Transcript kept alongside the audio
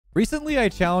Recently, I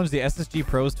challenged the SSG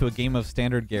pros to a game of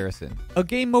standard garrison. A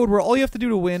game mode where all you have to do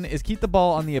to win is keep the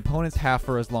ball on the opponent's half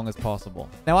for as long as possible.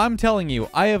 Now, I'm telling you,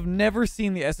 I have never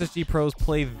seen the SSG pros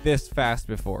play this fast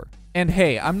before. And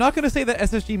hey, I'm not going to say that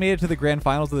SSG made it to the grand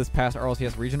finals of this past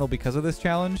RLCS regional because of this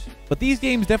challenge, but these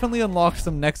games definitely unlocked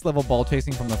some next level ball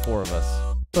chasing from the four of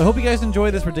us. So I hope you guys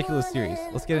enjoy this ridiculous series.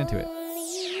 Let's get into it.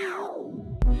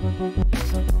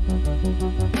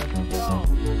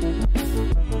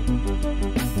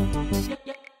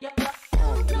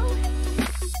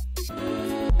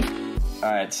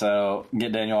 Alright, so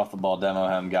get Daniel off the ball, demo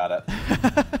him, got it.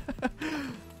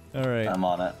 Alright. I'm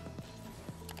on it.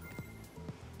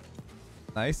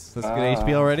 Nice. That's good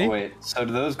HP already. Wait, so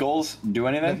do those goals do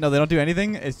anything? No, they don't do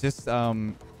anything. It's just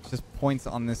points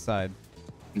on this side.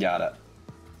 Got it.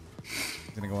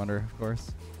 He's gonna go under, of course.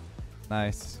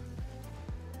 Nice.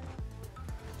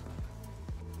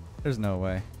 There's no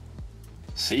way.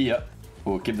 See ya.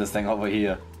 We'll keep this thing over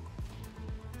here.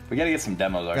 We gotta get some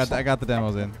demos. I got the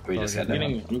demos in. We just got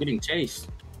I'm getting chased.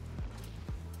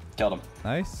 Killed him.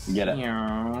 Nice. Get it.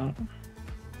 Yeah.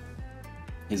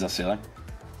 He's off ceiling.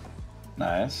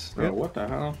 Nice. Bro, what the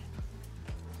hell?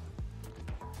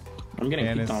 I'm getting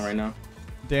Dan picked on right now.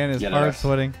 Dan is hard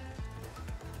sweating.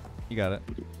 You got it.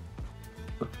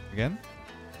 Again?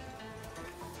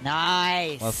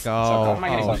 Nice. Let's go. Oh,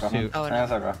 shoot. Oh, no.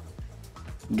 That's okay.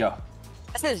 Go.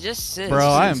 This is just Bro,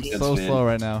 I am easy. so slow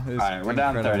right now. Alright, we're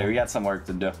down 30. We got some work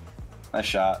to do. Nice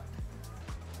shot.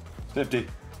 50.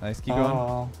 Nice. Keep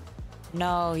going.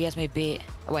 No, he has me beat.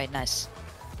 Oh, wait, nice.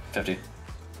 50.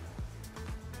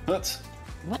 Let's.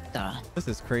 What the? This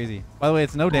is crazy. By the way,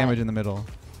 it's no damage in the middle.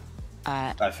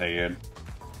 I figured.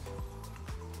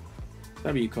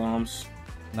 W comms.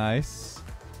 Nice.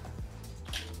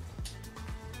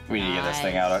 We need to get this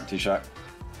thing out, T-Shock.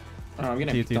 Oh, I'm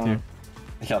getting picked on.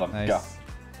 Killed him. Nice. Go.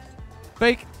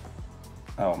 Fake.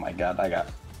 Oh my god, I got.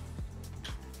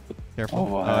 Careful.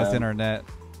 Oh, it's in our net.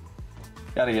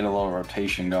 Gotta get a little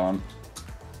rotation going.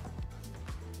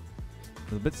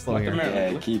 It's a bit slow here.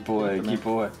 Yeah, keep away, keep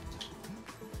away.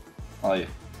 Oh, yeah.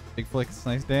 Big flicks.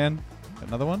 Nice, Dan.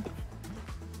 Another one.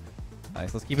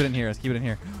 Nice. Let's keep it in here. Let's keep it in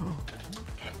here.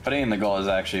 Putting in the goal is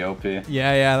actually OP.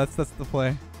 Yeah, that's the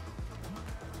play.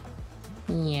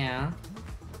 Yeah.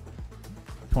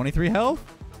 23 health?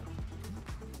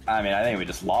 I mean, I think we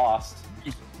just lost.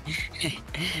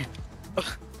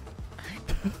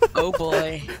 Oh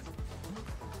boy.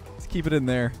 Let's keep it in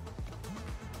there.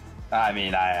 I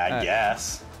mean, I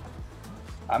guess.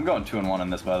 I'm going 2-1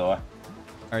 in this, by the way.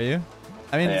 Are you?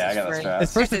 I mean, yeah, I got this fast.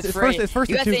 It's first to two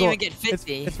goals.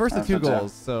 It's first to two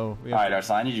goals, so. All right,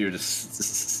 Arslan, I need you to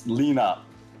just lean up.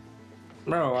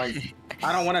 Bro, like,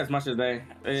 I don't want as much as they.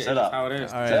 Sit up. How it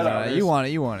is. All right, you want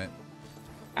it. You want it.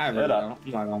 I really don't.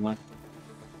 I'm not gonna lie.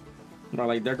 Bro,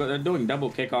 like they're doing double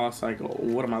kickoffs. Like,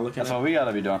 what am I looking at? That's what we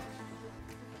gotta be doing.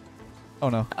 Oh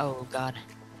no. Oh god.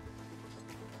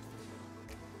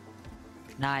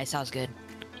 Nice, that was good.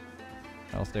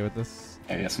 I'll stay with this.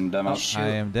 Hey, get some demos. I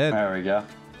am dead. There we go.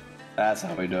 That's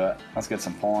how we do it. Let's get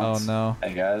some points. Oh no.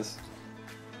 Hey guys,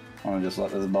 I want to just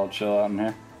let this ball chill out in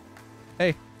here.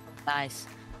 Hey. Nice.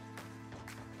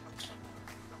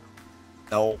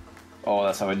 No. Oh,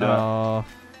 that's how we do it.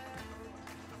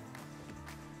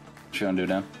 What you gonna do,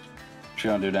 Dan? What you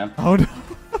gonna do, Dan? Oh no.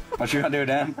 What you gonna do,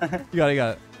 Dan? You got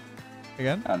it.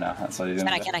 Again? Oh no, that's what he's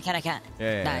gonna do. I can.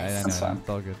 Yeah, nice. I know. That's fine. It's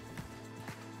all good.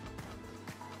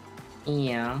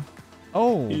 Yeah.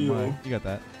 Oh, my. You got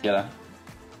that. Get it.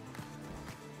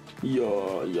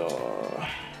 Yeah.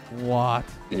 What?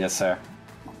 Yes, sir.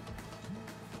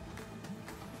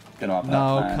 Get him up.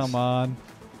 No, nice. come on.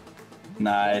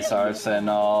 Nice,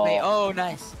 Arsenal. Wait, oh,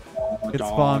 nice. Good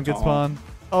spawn, good spawn.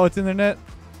 Oh, it's in their net.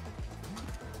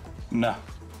 No.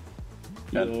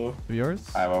 Good. Yours?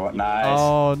 All right, well, nice.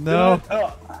 Oh, no.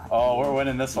 Oh, we're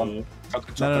winning this one. No.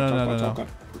 Can't get it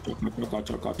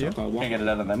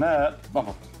out of the net.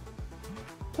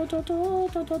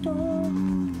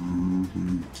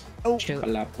 Oh. Shoot.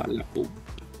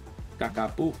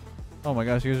 Oh my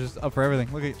gosh, you guys are just up for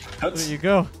everything. Look at you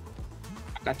go.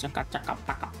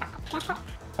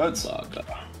 Hoods.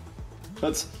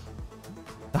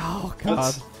 Oh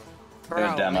god.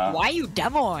 Bro, demo. like, why are you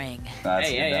demoing? That's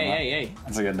Hey.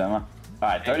 That's a good demo.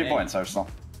 Alright, 30 points, Arsenal.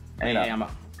 Hey, I'm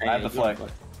up. I have the flick.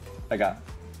 I got.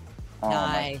 Oh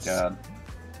Nice. my god.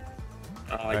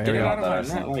 Like, get it out of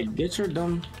my net. Like, get your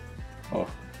dumb. Oh.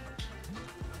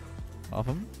 Off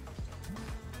him.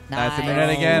 Nice. That's in the net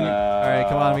again. Alright,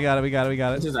 come on, we got it.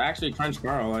 This is actually Crunch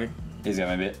Carl, like. He's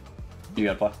gonna be it. You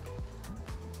gotta play.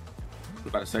 I'm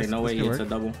about to say, no way he hits a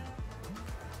double.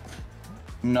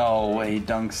 No way, he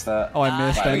dunks that. Oh, I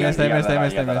missed. I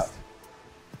missed.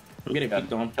 I'm getting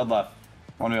picked on. Killed left.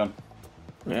 1v1.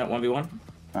 Yeah, 1v1.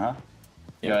 Uh-huh.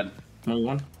 Yep. Good.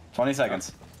 1v1. 20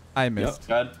 seconds. I missed.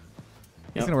 Good.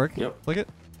 It's gonna work. Yep. Flick it.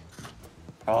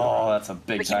 Oh, that's a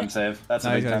big time save. That's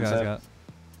a big time save.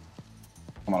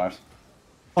 Come on, Ars.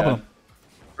 Open him.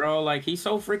 Bro, like, he's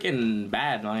so freaking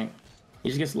bad. Like, he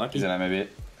just gets lucky. He's in it, maybe.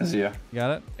 Is he? You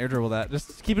got it? Air dribble that.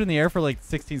 Just keep it in the air for like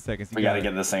 16 seconds. We gotta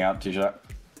get this thing out, T-shot.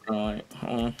 Alright,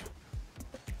 hold on.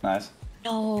 Nice.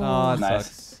 No. Oh, that Nice.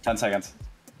 sucks. 10 seconds.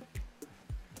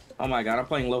 Oh my god, I'm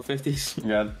playing low 50s. You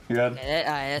good? You good?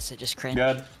 That's just cringe.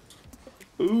 Good.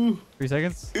 Ooh. 3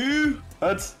 seconds. Ooh.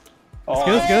 Let's. Oh.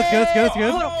 It's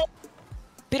good.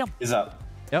 Beat him. He's up.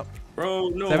 Yep. Bro,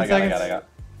 no. 7 seconds. I got.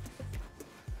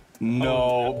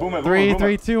 No. Boom it. 3,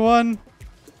 3, 2, 1. No.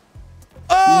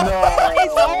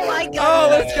 Oh my god. Oh,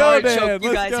 let's go, Hard Dan. choke.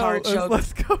 You guys hard choke.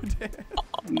 Let's go, Dan.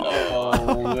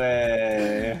 No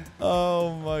way.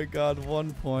 Oh my god,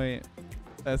 1 point.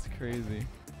 That's crazy.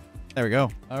 There we go.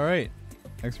 All right.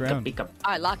 Next round. All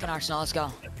right, lock in Arsenal. Let's go.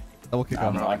 Double kick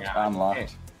I'm on. locked. I'm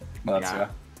locked. Let's go.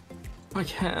 I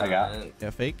can't. I got. Yeah,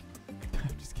 fake.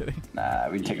 I'm just kidding. Nah,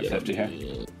 we take a 50 here.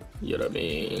 You know what I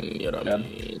mean? You know what I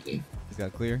mean? He's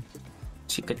got clear.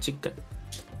 Chica, chica.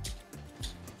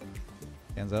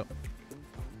 Hands up.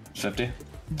 50.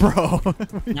 Bro.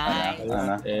 Nice. I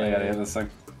gotta get this thing.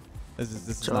 This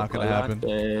is not gonna happen.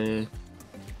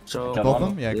 Kill Both of one.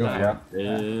 them? Yeah, go for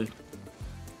it.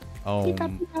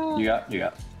 Oh. You got.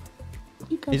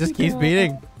 He just keeps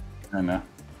beating. I know.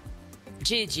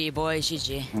 GG, boys.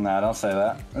 GG. Nah, don't say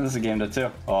that. This is a game to 2.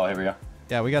 Oh, here we go.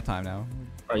 Yeah, we got time now.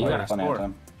 Bro, you gotta Plenty of score.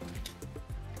 time.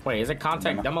 Wait, is it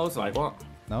contact demos? Like what?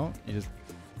 No, you just.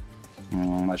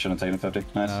 I shouldn't have taken 50.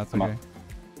 Nice. No, it's Come okay. on.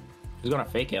 He's gonna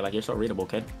fake it. Like you're so readable,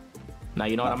 kid. Now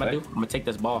you know what I'm gonna do? I'm gonna take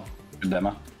this ball. Good demo.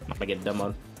 I'm gonna get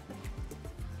demoed.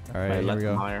 All right, here we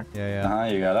go. Lethamyr. Yeah.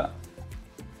 You got it.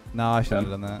 No, I should have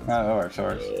done that. Oh, it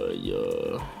works.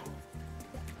 Yeah.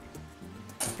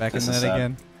 Back in This the is net sad.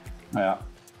 again. Yeah.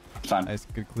 It's fine. Nice,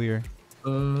 good clear.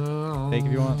 Fake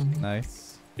if you want.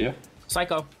 Nice. You?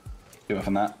 Psycho. Give it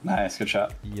from that. Nice. Good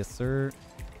shot. Yes, sir.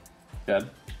 Good.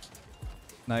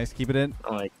 Nice. Keep it in.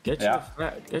 I'm like, get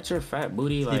your fat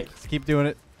booty. Keep, Like, just keep doing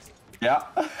it. Yeah.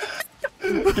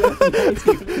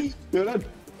 Good.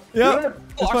 Yeah.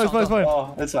 It's fine.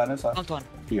 Oh, it's fine. Bumped one.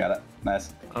 You got it.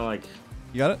 Nice. I'm like,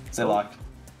 You got it? Stay locked.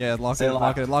 Yeah, lock Stay it. Lock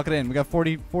locked. it. Lock it in. We got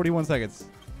 41 seconds.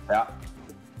 Yeah.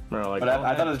 bro, like. But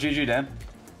I thought it was GG, Dan.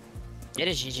 It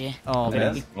is GG. Oh It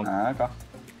man, is? Okay.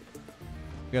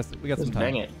 we got some Just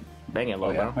time. bang it, low,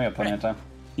 Oh, yeah. bro. We got plenty of time.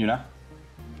 You know?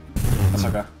 That's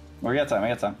okay. We got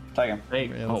time. Take him.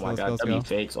 Fake. Yeah, Oh let's my god, go. W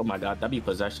fakes. Oh my god, W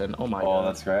possession. Oh my Oh, god.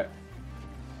 that's great.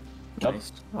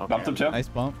 nice. Okay. Bumped him too. Nice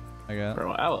bump. I got it.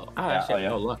 Bro, I Yeah, actually yeah.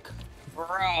 no luck.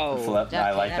 Bro. Flip.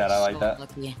 I like that. I like that.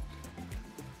 Lucky.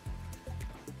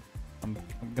 I'm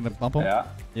gonna bump him. Yeah.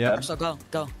 Yeah. So go.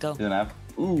 He's gonna have.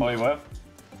 Oh, he will.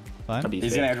 Fine. W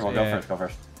He's fake. gonna actually Yeah. Go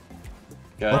first.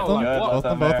 Good. Both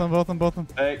Good. them. Both them.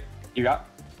 Hey, you got.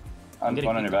 I'm getting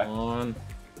going on your back. on.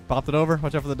 Popped it over.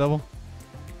 Watch out for the double.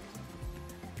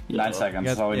 9 seconds. You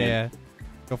That's got- all we need. yeah.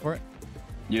 Go for it.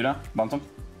 You know? Bumped him.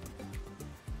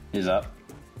 He's up.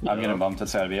 I'm Yeah. getting bumped.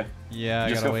 It's gotta be you. Yeah, I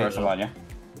Just gotta go wait. first. I'm on you.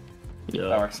 Yeah.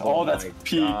 That works. Oh, that's my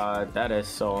peak. God, that is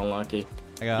so unlucky.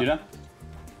 I got You it. know?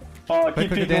 Oh, keep Quick,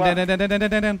 peeking Dan.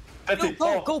 left. 50.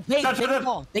 Go. Big Touch it.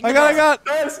 ball. I got.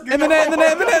 Nice. Good In the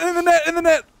job.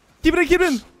 net. Keep it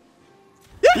in.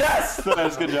 Yes!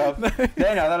 Nice. Good job.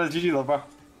 Daniel, that was GG, little bro.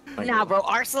 Nah, bro.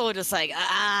 Arsenal was just like,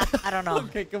 I don't know.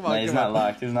 Okay, come No, on. he's not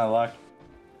locked. He's not locked.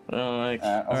 Like,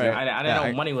 All right. I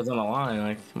didn't know money was on the line.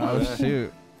 Like, my Oh bad.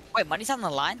 shoot. Wait, money's on the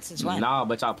line since when? Nah,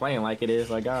 but y'all playing like it is.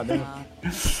 Like, god damn.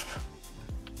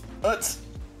 Let's.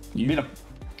 You beat him.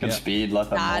 Good Yeah. speed. Let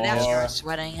them Nah, now more. you're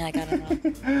sweating. Like, I don't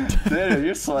know. Daniel,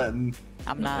 you're sweating.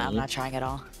 I'm not trying at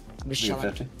all. I'm just You get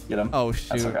chilling. 50. Get him. Oh shoot.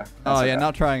 That's okay. Oh That's yeah, okay.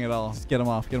 not trying at all. Just get him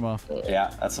off.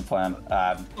 Yeah, that's the plan.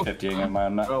 50 again, my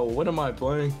own net. Bro, what am I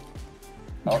playing?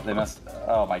 Oh, they missed.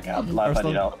 Oh my god. Live, I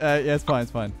need help. Yeah, it's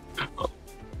fine.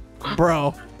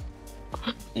 Bro.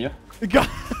 You? God,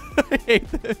 I hate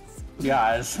this.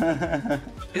 Guys. Is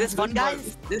this fun,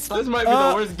 guys? This fun? This might be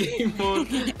the worst game mode.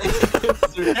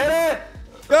 Get it!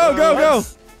 Go.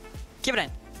 Keep it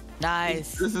in.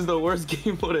 Nice. This is the worst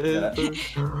game mode of Yeah.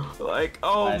 history. Like,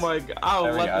 oh Nice. my god. Oh,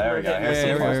 There we go, there we go. Yeah,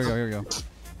 Here's here we go.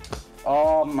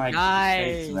 Oh my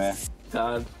Nice. god. Man.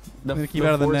 God. I'm gonna keep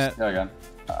out of the net. There we go.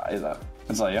 He's up.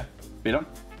 It's all you. Beat him.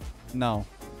 No.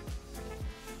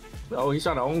 Oh, he's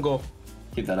trying to own goal.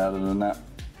 Keep that out of the net.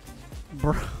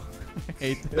 Bro. I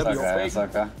hate It's this. okay. It's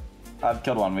okay. I've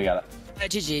killed one. We got it.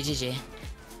 GG.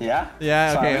 Yeah?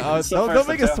 Yeah, Sorry, okay. still Don't first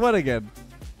make and us two. sweat again.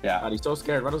 Yeah. God, he's so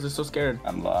scared. Reynolds is so scared.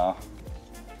 I'm low.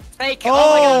 Fake.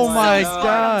 Oh Oh my so smart.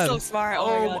 God. So smart.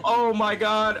 Oh my God. Oh my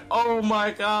god. Oh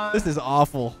my god. This is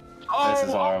awful. This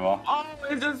is horrible. Oh,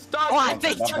 it just stuck. Oh, I It's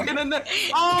faked stuck it. in the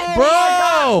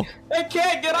Oh, Bro! it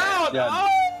can't get out. Yeah.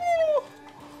 Oh.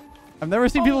 I've never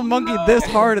seen people monkey no. this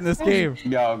hard in this game.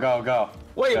 Go, go, go.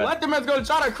 Wait, Good. Lethamyr's gonna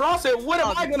try to cross it. What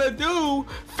am I gonna do?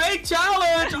 Fake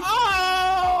challenge.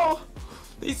 Oh.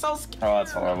 He's so scared. Oh,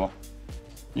 that's horrible.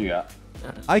 You got.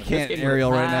 I can't This game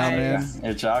aerial was right now, nice. man.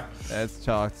 You're chalked. That's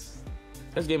chalked.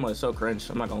 This game was so cringe.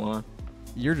 I'm not gonna lie.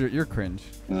 You're cringe.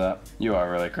 Is that? You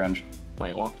are really cringe.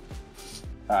 Wait, what?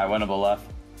 Alright, winnable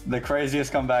left. The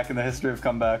craziest comeback in the history of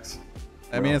comebacks.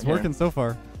 I mean, it's Yeah. working so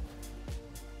far.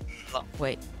 Oh,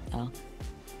 wait. Oh.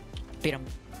 Beat him.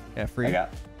 Yeah, free. I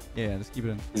got. Yeah, just keep it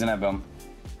in. He's in that boom.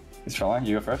 He's trolling.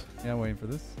 You go first. Yeah, I'm waiting for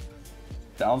this.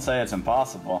 Don't say it's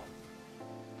impossible.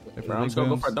 Wait for Bro, the I'm big just gonna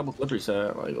go booms. for a double flip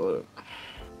reset. Like, look.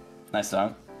 Nice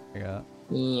dunk. I got it.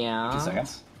 2 Yeah.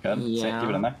 seconds. Good. Yeah. Keep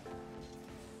it in there.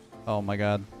 Oh my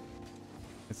god.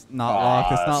 It's not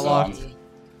locked. It's not that's locked.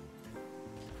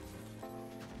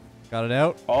 Got it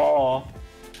out. Oh.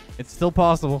 It's still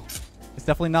possible. It's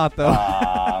definitely not though.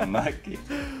 Lucky.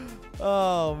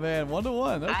 Oh man,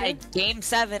 1-1. Okay. Game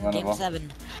 7. Game Wonderful.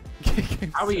 7.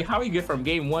 How we get from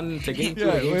game 1 to game 2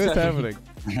 Yeah, to game what's 7?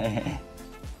 happening?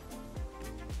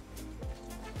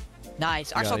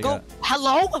 Nice. You got Arsenal, it, go. you got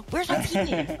Hello? Where's my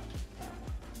teammate?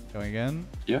 Going again.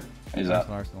 You? He's up.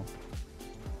 Arsenal.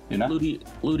 You know?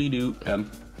 Looty doo. Good.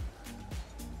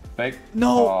 Fake.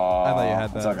 No! Oh, I thought you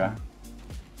had It's that. okay.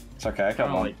 It's okay. I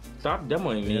kept one. Like, stop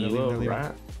demoing me, Yeah, you leave, little leave.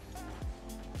 rat.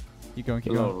 Keep going,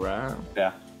 keep You little going. rat.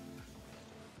 Yeah.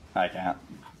 I can't.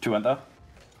 2 went though.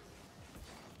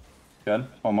 Good.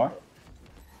 One more.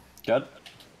 Good.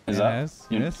 Is Yes,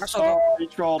 that? You- yes. Arsenal, Oh, he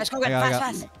trolled. let's go I get got it,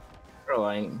 fast, fast. Bro,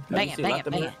 like, Bang you it, see bang it,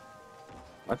 bang it.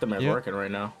 Lethamyr's Yeah. working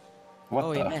right now. What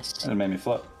Oh, the? you missed. It made me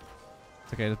flip.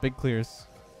 It's okay, the big clears.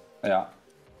 Yeah.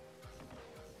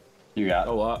 You got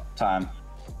Oh, what? time.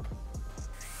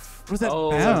 What was that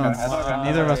Oh, bounce? That's okay.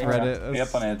 Neither of us read Yeah. it. We got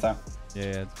plenty of time. Yeah, yeah,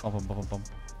 it's bump, bump, bump, bump.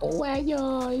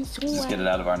 Just get it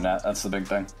out of our net. That's the big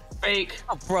thing. Fake.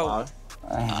 Oh, bro.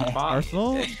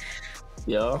 Arsenal?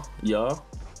 Yeah.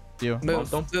 You. Move,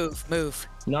 Don't- move, move.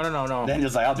 No.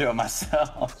 Daniel's like, I'll do it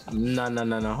myself. No.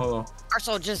 Hold on.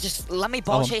 Arsenal, just let me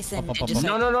ball Bump, chase and bump, bump, just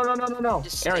bump. No.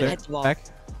 Just Ariel. hit the ball. Back.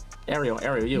 Ariel,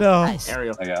 you. No. Nice.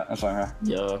 Ariel. I got. That's fine. Right.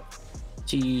 Yeah.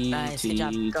 Nice, good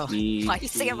job. Go. Why are you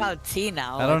singing about T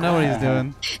now? I don't know what he's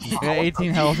doing. I got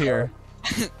 18 health here.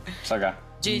 It's okay.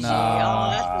 GG. Nah,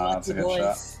 Oh, that's a lucky good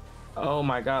boys. Oh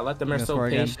my god, Lethamyr Gonna so score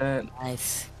again. patient.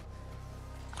 Nice.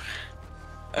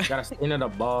 Gotta stand in the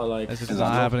ball, like, This is Is not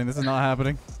that- happening. This is not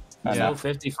happening. I low know.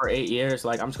 50 for 8 years.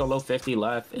 Like, I'm just gonna low 50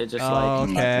 left. It's just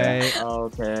Okay. like,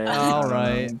 okay.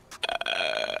 Alright.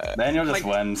 Daniel just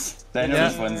wins. Daniel Yeah.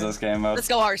 just wins this game mode. Let's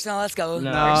go, Arsenal. Let's go.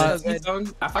 No, No. the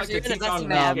T-song, I feel like the You're the best T-song team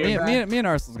really I have. carried me. Me and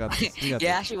Arsenal's got this. We got Yeah,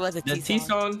 this. actually was a The T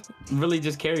song. T-song really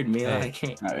just carried me. Hey. Like,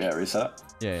 Alright, yeah, reset.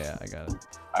 Yeah, I got it.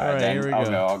 Alright, Alright, here we I'll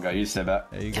go. go. I'll go. You stay back.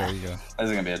 There you go, you go. This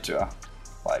is gonna be a 2.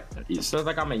 Like, it feels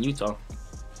like I'm in Utah.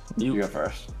 you go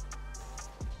first.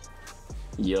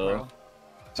 Yo.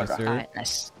 It's Yes, okay. sir. Alright,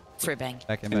 nice. Free bang.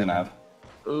 Back in, He's back gonna in. have.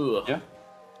 Ugh. Yeah.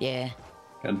 Yeah.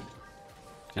 Good.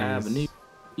 Avenue.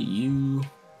 You.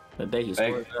 The day he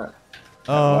Fake. scored that.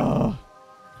 Oh,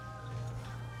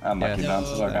 Unlucky yes.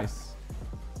 bounces. Okay. Nice.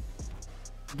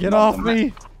 Get off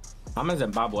me! I'm in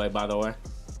Zimbabwe, by the way.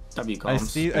 W I comes.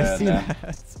 see Yeah,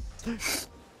 that.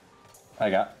 I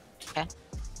got. Okay.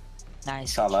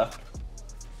 Nice. Shot left.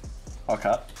 I'll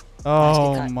cut.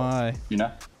 Oh cut. my. You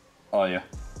know? Oh, yeah.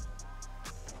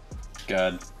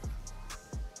 Good.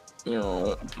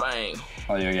 Yo, bang.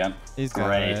 Oh, you again. He's got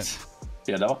Great. it.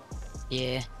 Yeah, double.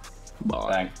 Yeah. Ball.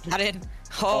 Bang. Got in.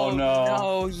 Oh, Oh, no.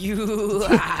 no. You.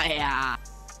 Yeah.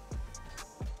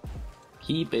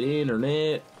 Keep it in her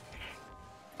net.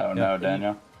 Oh, no,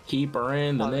 Daniel. Keep her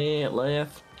in the net,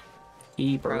 left.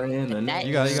 Keep her in the net.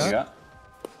 You got it, you You got it. got?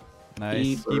 Nice.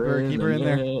 Keep her in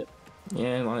there. net.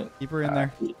 Yeah, like, Keep her in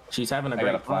there. she's having a I got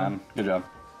great a plan. Good job.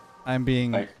 I'm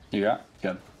being. Like, you got?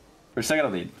 Good. We're still got a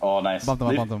lead. Oh, nice. Bump them,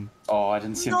 Lead. bump them. Oh, I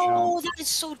didn't see him No, shot. that is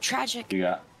so tragic. You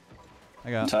got.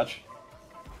 I got. Touch.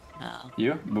 Oh.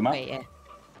 You. Boom out. Wait, yeah.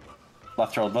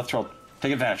 Left roll. Left roll.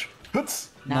 Take advantage. Hoots.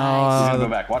 He's No. gonna the go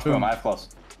back. Watch boom. I have close.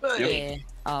 Yeah.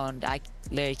 Oh, and I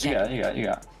literally You can't. got it. You got it. You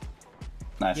got it.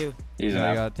 Nice. You. Easy Yeah, you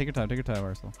enough. got it. Take your time,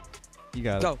 Arsenal. You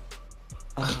got it. Go.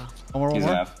 Oh. One more, one Easy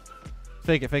more. enough.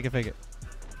 Fake it, fake it, fake it.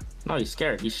 No, he's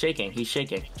scared. He's shaking. He's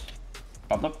shaking.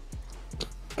 Bump them.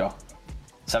 Go.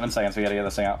 7 seconds. We gotta get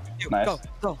this thing out. You, Nice. Go.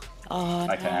 Go. Oh,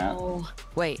 I can't. no.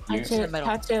 Wait, You- it's in the middle.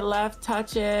 Touch it, left,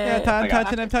 touch it. Yeah, I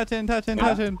got I'm touching.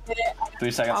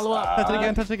 3 seconds. Follow up. Touch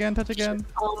it again. Touch again.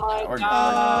 Oh my We're-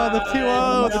 god. Oh, the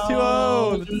 2-0. The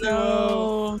 2-0. The 2-0.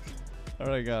 No. All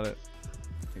right, I got it.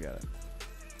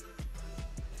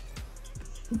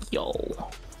 Yo.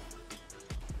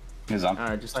 He's on.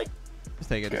 Alright, just like, Just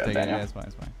take it. Good, Just take it. Daniel. Yeah, it's fine.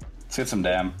 It's fine. Let's get some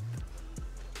dam.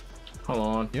 hold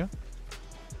on. Yeah.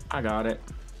 I got it.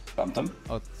 Oh, Bumped him.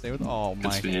 stay with. Oh Good my.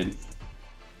 speed.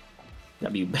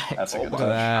 W back. That's a good Look at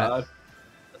that.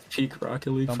 That's peak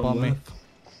Rocket League Don't from bump me. Leth.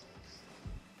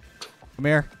 Come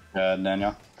here. Good,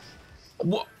 Daniel.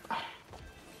 What?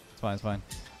 It's fine. It's fine.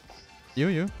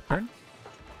 You. Turn.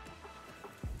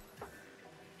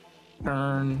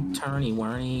 Turny,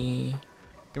 whirny.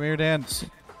 Come here, Dan.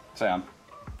 Stay on.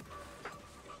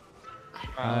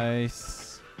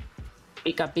 Nice.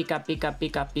 Pika, pika, pika,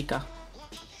 pika, pika.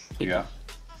 You go.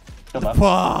 Good left.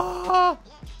 Wah!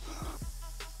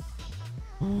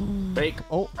 Fake.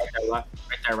 Oh. Right there, left.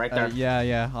 Right there.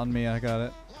 Yeah. On me. I got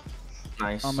it.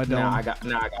 Nice. on my Now dome. I got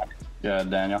it. Good,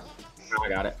 Daniel. Now I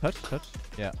got it. Touch.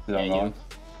 Yeah. He's on Yeah, going.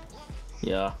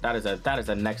 Yeah, that is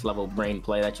a next level brain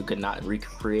play that you could not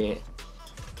recreate.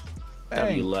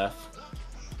 W Bang. left.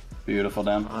 Beautiful,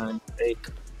 Dan. Fine. Fake.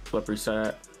 Flip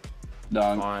reset.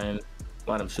 Dunk. Fine.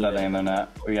 Let him shoot That thing it. in their net.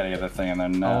 We gotta get that thing in their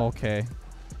net. Oh, okay.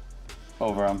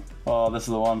 Over him. Oh, this is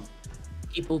the one.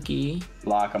 Pookie.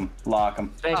 Lock him. Lock him.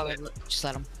 Fake. Oh, just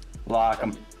let him. Lock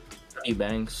him. W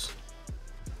banks.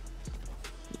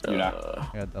 You're not.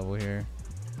 I got double here.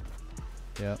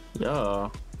 Yep. Yeah.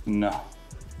 No.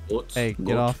 Goats. Hey, get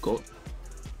goats, off Goats.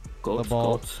 Goats. the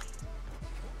ball. Goats.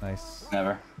 Nice.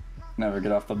 Never. Never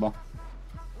get off the ball.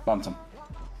 Bumped him.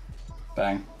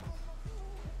 Bang.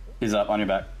 He's up on your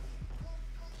back.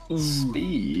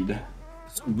 Speed.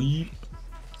 Sweet.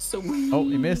 Sweet. Oh,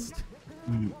 he missed.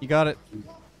 You got it.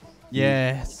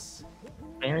 Yes.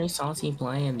 Very saucy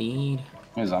play indeed.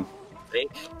 He's on. Fake.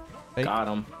 Fake. Got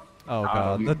him. Oh Got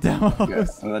god, him. the Good.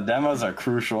 demos. The demos are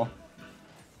crucial.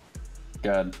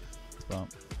 Good.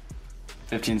 Bump.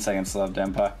 15 seconds left,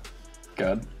 Dempa.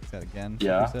 Good. That again.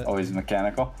 Yeah. Reset. Always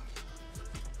mechanical.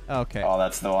 Okay. Oh,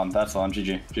 that's the one. That's the one.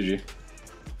 GG. GG. GG,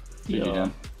 Yeah.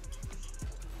 Dan.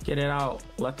 Get it out.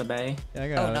 Let the bay. Yeah, I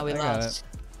got Oh, it. no, we I got lost.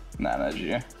 Nah,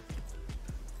 GG.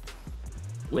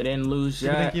 We didn't lose Keep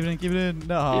it in, yet. keep it in.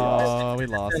 No, lost. we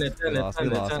lost. Turn it, turn We it, lost. turn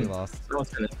We it, lost. turn We it. lost. No,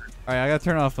 it's in it. All right, I gotta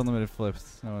turn off unlimited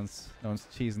flips. No one's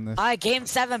cheesing this. All right, game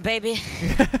 7, baby.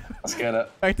 Let's get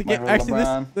it. Back to My game. little Actually,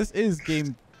 LeBron. this is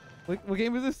game. What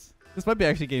game is this? This might be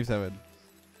actually game 7.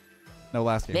 No,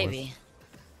 last game. Baby.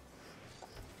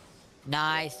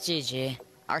 Nice, GG.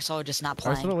 Arsenal just not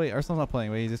playing. Arsenal's not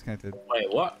playing. Wait, he's disconnected.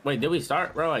 Wait, what? Wait, did we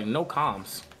start? Bro, like, no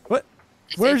comms. What?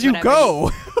 It's Where'd you whatever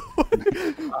go?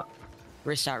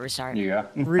 Restart. You go.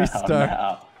 Restart.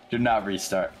 No. Do not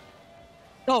restart.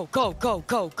 Go,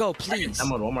 please.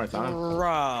 Come on, one more time.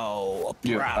 Bro.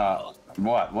 You,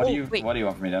 what? What Oh, do you wait. What do you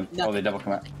want from me then? Nothing, Oh, they double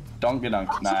nothing, commit. Don't get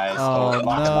dunked. Nice. Oh, lock it,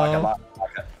 lock it, no.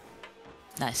 lock it.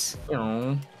 Nice.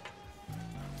 Go,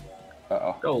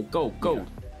 Uh-oh. go.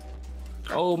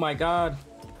 Oh my god.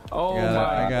 Oh I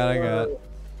my got it.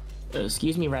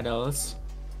 Excuse me, Rados.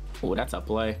 Oh, that's a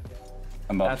play.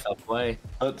 I'm That's both. a play.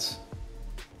 That's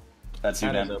you, That is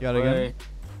Dan. a Got it again? play.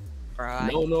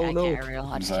 Bro, No, I no. can't real.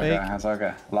 I It's just okay. Fake. That's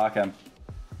okay. Lock him.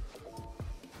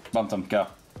 Bumped him. Go.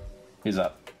 He's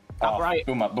up. Top Oh, right.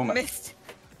 Boom up. Boom up. missed.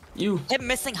 You. Him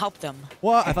missing helped him.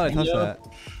 What? I thought I touched Yeah. that.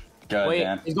 Good, Wait,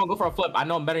 Dan. he's gonna go for a flip. I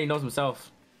know him better. He knows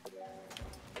himself.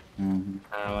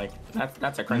 Like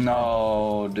that's a crazy.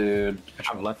 No, dude.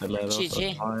 I've left it there though. So GG.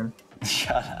 it's fine.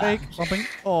 Shut up. Fake. Bumping.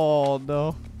 Oh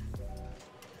no.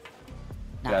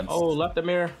 Nice. Oh, left the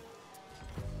mirror.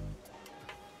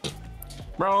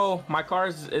 Bro, my car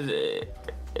is weak.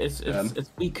 It's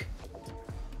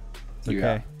You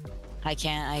okay. I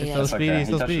can't. It's I so That's okay. speedy. He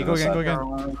So touched speedy. it Go on the again.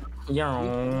 Go side. again.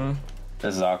 Yeah.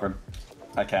 This is awkward.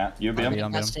 I can't. You beat him?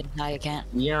 I'm beat. busted. No, you can't.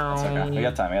 Yeah. It's okay. We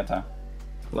got time. We got time.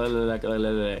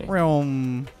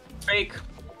 Realm. Fake.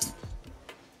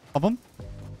 Bump him.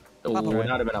 Oh, Pop him. that would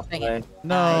have been a Dang play. it.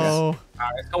 No.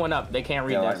 Alright, it's going up. They can't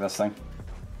read Yeah, that. like this thing.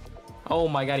 Oh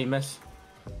my god, he missed.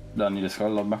 Don't need to score a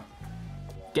little bit.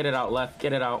 Get it out, left.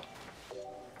 Get it out.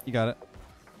 You got it.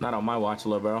 Not on my watch,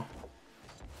 little bro.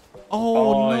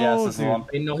 Oh, no. yes, this is the dude. one.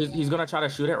 You know he's gonna try to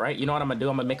shoot it, right? You know what I'm gonna do?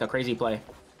 I'm gonna make a crazy play.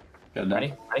 Good.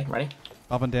 Dan. Ready?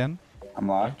 Up and down. I'm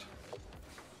locked.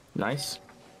 Nice.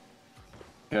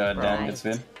 Good. Dan. Good Nice.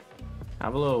 spin.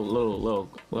 Have a little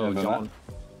Yeah, do John.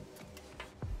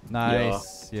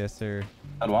 Nice. Yes, sir.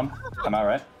 Had one. I'm out,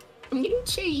 right? I'm getting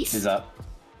chased. He's up.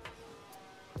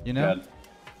 You know. Good.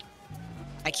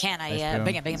 I can't. Nice, bro.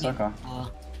 Big him. It's okay.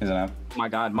 He's an app. Oh my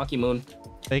God, Monkey Moon.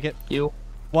 Take it. You.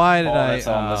 Why did Oh, I? that's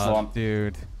the one, that's the one.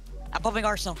 Dude. I'm pumping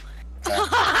Arsenal. Okay.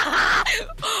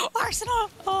 Arsenal.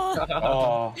 Oh.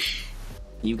 Oh,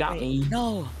 You got me.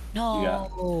 No.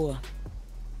 No.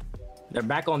 They're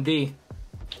back on D.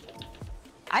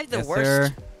 I have the Yes, worst.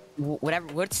 sir. Whatever.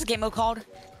 What's this game mode called?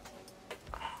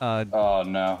 oh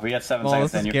no. We got 7 Well,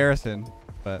 seconds. this is Then you. Garrison,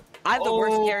 but. I have the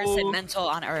worst Oh. Garrison mental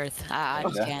on Earth. I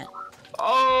just Okay. can't.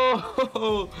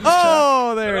 Oh.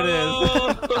 Oh, there it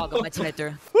is. I'll go my teammate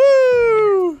through.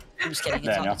 Woo! I'm just kidding. It's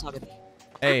Daniel. all good.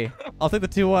 Hey, I'll take the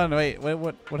 2-1. Wait,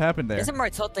 what happened there? Isn't more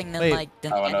tilting than Wait. like.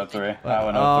 Than I went anything. 0-3. I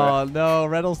went 0-3. Oh no,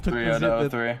 Reynolds took 3 the, out of the,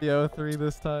 03. the 0-3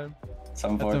 this time. It's That's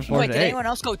unfortunate. unfortunate. Wait, did Hey. anyone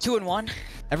else go 2-1?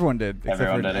 Everyone did.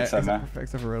 Everyone did, except me.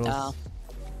 except for Reynolds. Oh.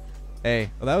 Hey,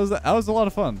 well, that was a lot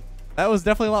of fun. That was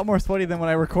definitely a lot more sweaty than when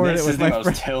I recorded This it with is the my most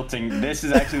friend. tilting. This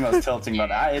is actually the most tilting mode.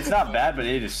 It's not bad, but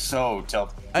it is so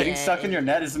tilting. Getting stuck in your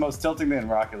net is the most tilting thing in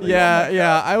Rocket League. Yeah, Oh my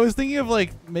yeah. God. I was thinking of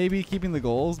like maybe keeping the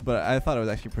goals, but I thought it was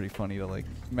actually pretty funny to like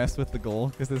mess with the goal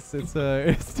because it's it's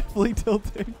definitely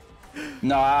tilting.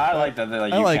 No, I like that.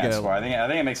 Like, I you like can't it. score. I think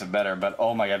it makes it better. But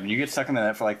oh my God, when you get stuck in the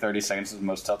net for like 30 seconds, is the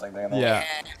most tilting thing in the world.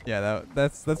 Yeah.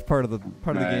 That's part of the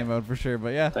Right. game mode for sure. But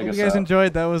yeah, Take hope us you guys out.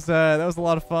 enjoyed. That was a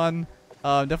lot of fun.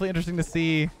 Definitely interesting to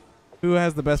see who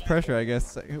has the best pressure. I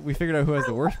guess we figured out who has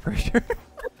the worst pressure.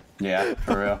 Yeah,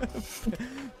 for real.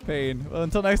 Pain. Well,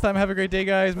 until next time, have a great day,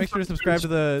 guys. Make sure to subscribe to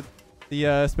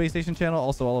the Space Station channel,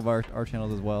 also all of our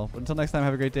channels as well. But until next time,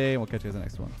 have a great day, and we'll catch you guys in the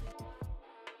next one.